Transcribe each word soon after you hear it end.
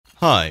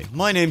Hi,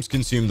 my name's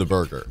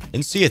consumetheburger.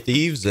 In Sea of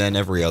Thieves and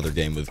every other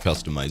game with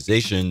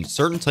customization,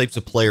 certain types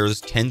of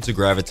players tend to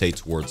gravitate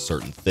towards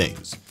certain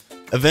things.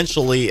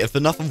 Eventually, if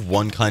enough of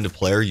one kind of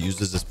player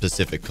uses a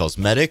specific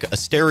cosmetic, a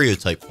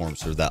stereotype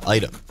forms for that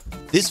item.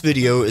 This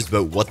video is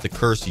about what the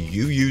curse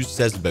you use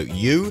says about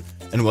you,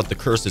 and what the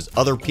curses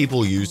other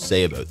people use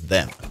say about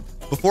them.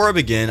 Before I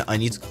begin, I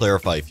need to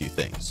clarify a few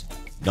things.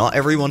 Not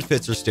everyone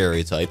fits your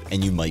stereotype,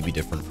 and you might be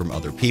different from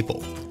other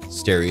people.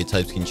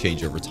 Stereotypes can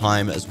change over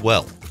time as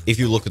well. If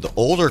you look at the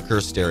older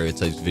curse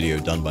stereotypes video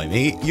done by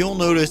me, you'll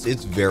notice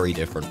it's very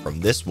different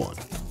from this one.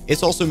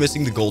 It's also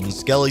missing the golden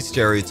skelly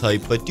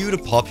stereotype, but due to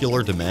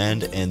popular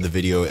demand and the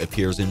video it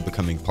appears in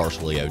becoming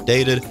partially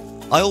outdated,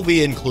 I'll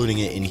be including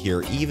it in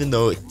here even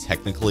though it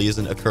technically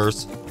isn't a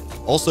curse.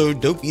 Also,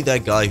 don't be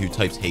that guy who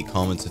types hate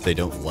comments if they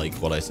don't like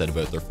what I said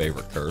about their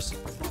favorite curse.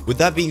 With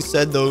that being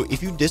said though,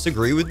 if you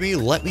disagree with me,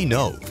 let me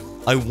know.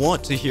 I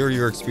want to hear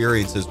your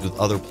experiences with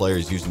other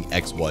players using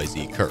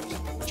XYZ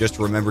curse. Just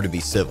remember to be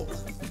civil.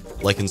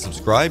 Like and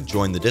subscribe,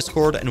 join the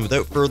Discord, and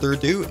without further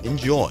ado,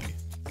 enjoy!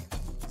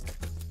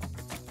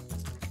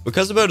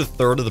 Because about a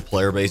third of the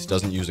player base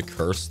doesn't use a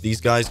curse, these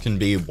guys can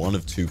be one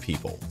of two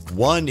people.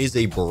 One is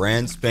a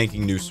brand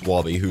spanking new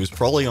swabby who is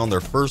probably on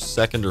their first,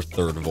 second, or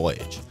third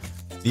voyage.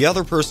 The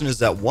other person is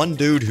that one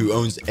dude who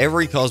owns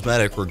every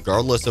cosmetic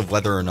regardless of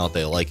whether or not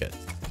they like it.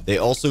 They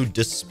also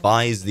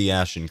despise the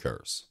Ashen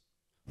Curse.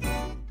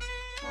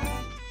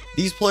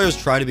 These players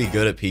try to be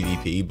good at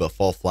PvP but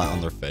fall flat on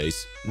their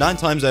face. 9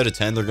 times out of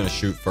 10 they're going to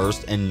shoot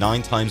first, and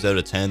 9 times out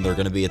of 10 they're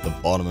going to be at the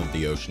bottom of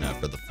the ocean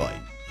after the fight.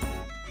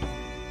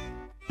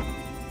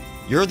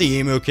 You're the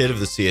emo kid of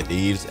the Sea of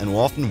Thieves and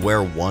will often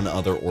wear one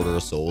other Order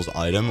of Souls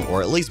item,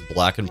 or at least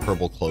black and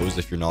purple clothes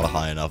if you're not a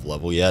high enough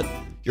level yet.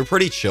 You're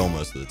pretty chill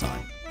most of the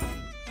time.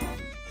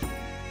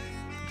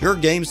 Your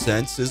game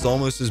sense is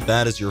almost as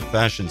bad as your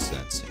fashion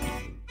sense.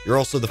 You're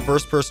also the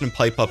first person to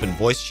pipe up in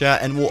voice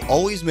chat and will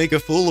always make a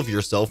fool of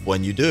yourself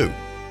when you do.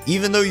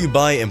 Even though you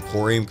buy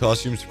Emporium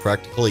costumes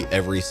practically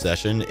every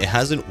session, it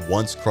hasn't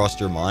once crossed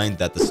your mind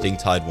that the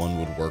Sting-Tide one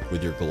would work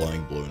with your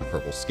glowing blue and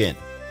purple skin.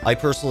 I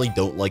personally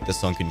don't like the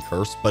Sunken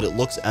Curse, but it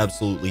looks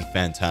absolutely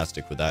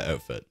fantastic with that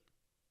outfit.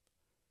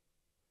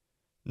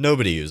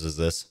 Nobody uses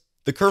this.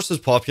 The curse was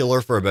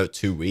popular for about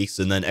 2 weeks,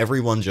 and then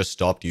everyone just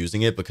stopped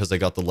using it because I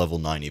got the level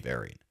 90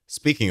 variant.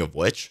 Speaking of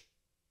which,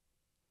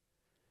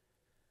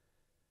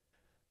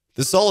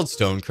 the Solid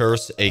Stone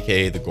Curse,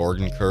 aka the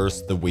Gorgon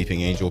Curse, the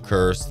Weeping Angel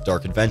Curse, the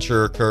Dark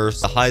Adventurer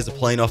Curse, the Highs a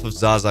Plane off of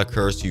Zaza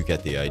Curse, you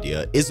get the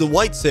idea, is the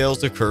white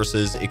sales of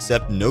curses,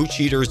 except no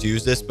cheaters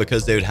use this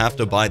because they would have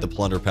to buy the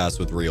Plunder Pass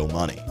with real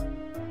money.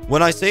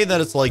 When I say that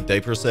it's like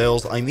diaper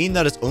sales, I mean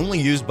that it's only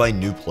used by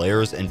new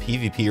players and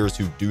PvPers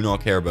who do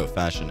not care about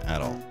fashion at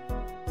all.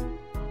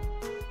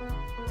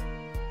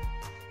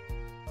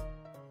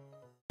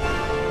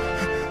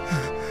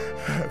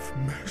 Have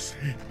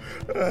mercy.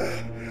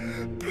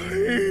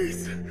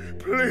 Please,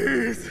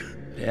 please.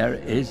 There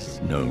is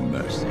no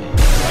mercy.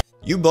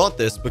 You bought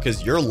this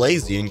because you're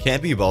lazy and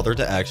can't be bothered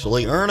to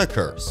actually earn a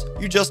curse.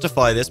 You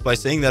justify this by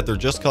saying that they're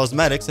just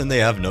cosmetics and they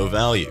have no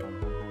value.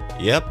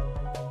 Yep.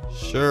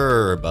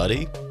 Sure,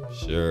 buddy.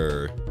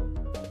 Sure.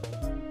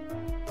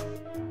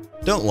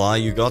 Don't lie,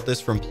 you got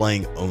this from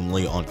playing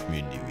only on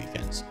community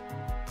weekends.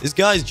 This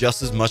guy's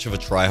just as much of a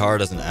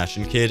tryhard as an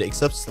Ashen kid,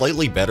 except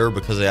slightly better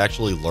because they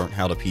actually learned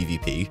how to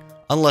PvP,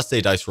 unless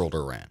they dice rolled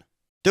or ran.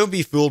 Don't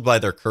be fooled by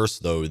their curse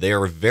though, they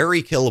are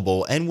very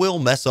killable and will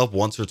mess up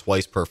once or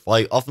twice per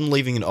fight, often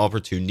leaving an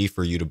opportunity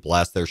for you to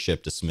blast their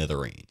ship to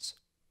smithereens.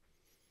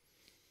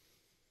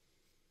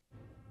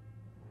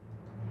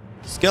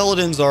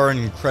 Skeletons are an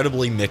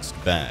incredibly mixed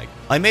bag.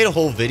 I made a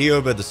whole video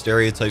about the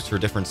stereotypes for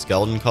different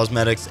skeleton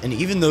cosmetics, and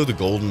even though the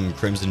golden and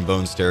crimson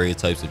bone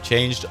stereotypes have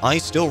changed, I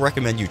still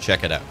recommend you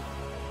check it out.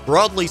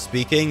 Broadly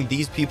speaking,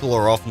 these people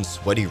are often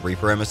sweaty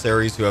Reaper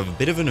emissaries who have a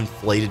bit of an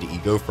inflated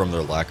ego from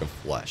their lack of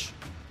flesh.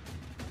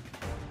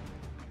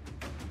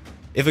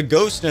 If a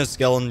ghost in a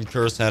skeleton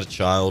curse had a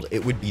child,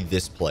 it would be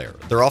this player.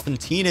 They're often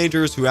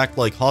teenagers who act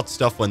like hot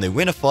stuff when they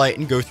win a fight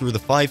and go through the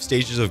 5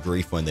 stages of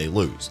grief when they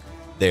lose.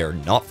 They are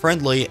not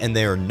friendly, and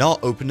they are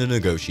not open to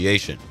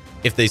negotiation.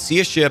 If they see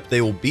a ship,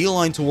 they will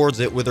beeline towards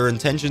it with their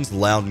intentions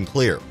loud and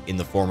clear, in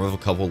the form of a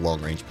couple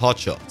long-range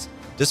potshots.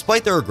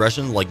 Despite their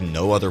aggression like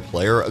no other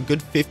player, a good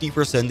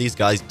 50% of these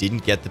guys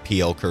didn't get the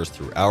PL curse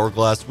through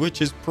Hourglass,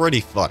 which is pretty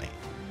funny.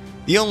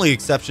 The only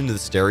exception to the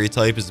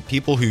stereotype is the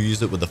people who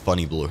use it with a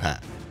funny blue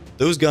hat.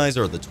 Those guys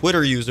are the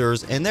Twitter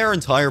users, and their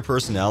entire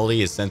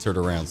personality is centered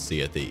around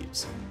Sea of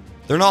Thieves.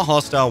 They're not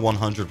hostile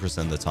 100%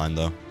 of the time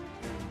though.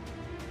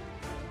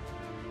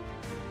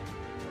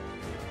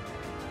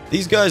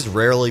 These guys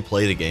rarely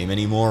play the game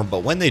anymore,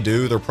 but when they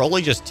do, they're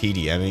probably just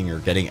TDMing or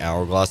getting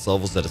Hourglass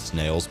levels at a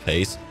snail's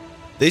pace.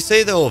 They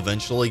say they'll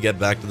eventually get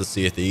back to the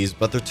Sea of Thieves,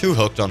 but they're too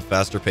hooked on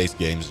faster paced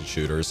games and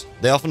shooters.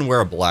 They often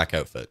wear a black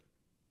outfit.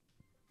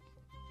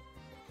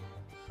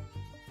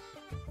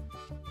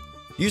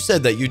 You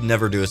said that you'd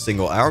never do a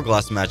single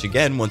Hourglass match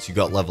again once you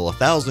got level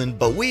 1000,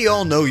 but we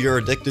all know you're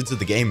addicted to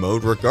the game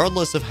mode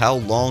regardless of how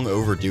long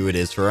overdue it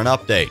is for an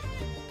update.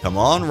 Come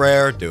on,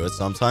 Rare, do it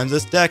sometime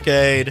this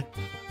decade.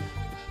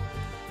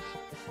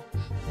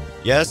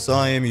 Yes,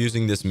 I am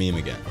using this meme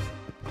again.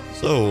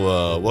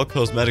 So, what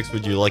cosmetics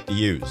would you like to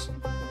use?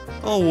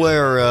 I'll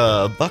wear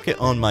a bucket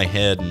on my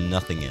head and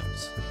nothing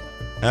else.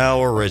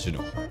 How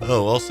original.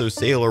 Oh, also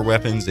sailor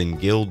weapons and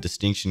guild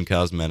distinction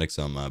cosmetics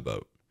on my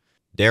boat.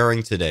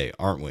 Daring today,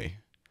 aren't we?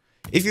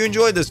 If you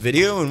enjoyed this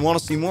video and want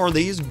to see more of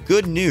these,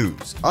 good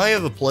news! I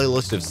have a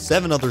playlist of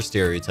 7 other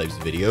Stereotypes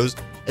videos,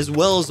 as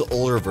well as the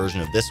older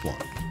version of this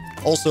one.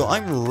 Also,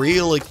 I'm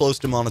really close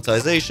to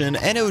monetization,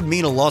 and it would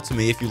mean a lot to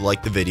me if you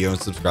liked the video and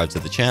subscribe to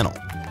the channel.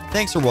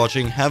 Thanks for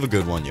watching, have a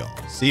good one y'all.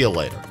 See you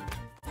later.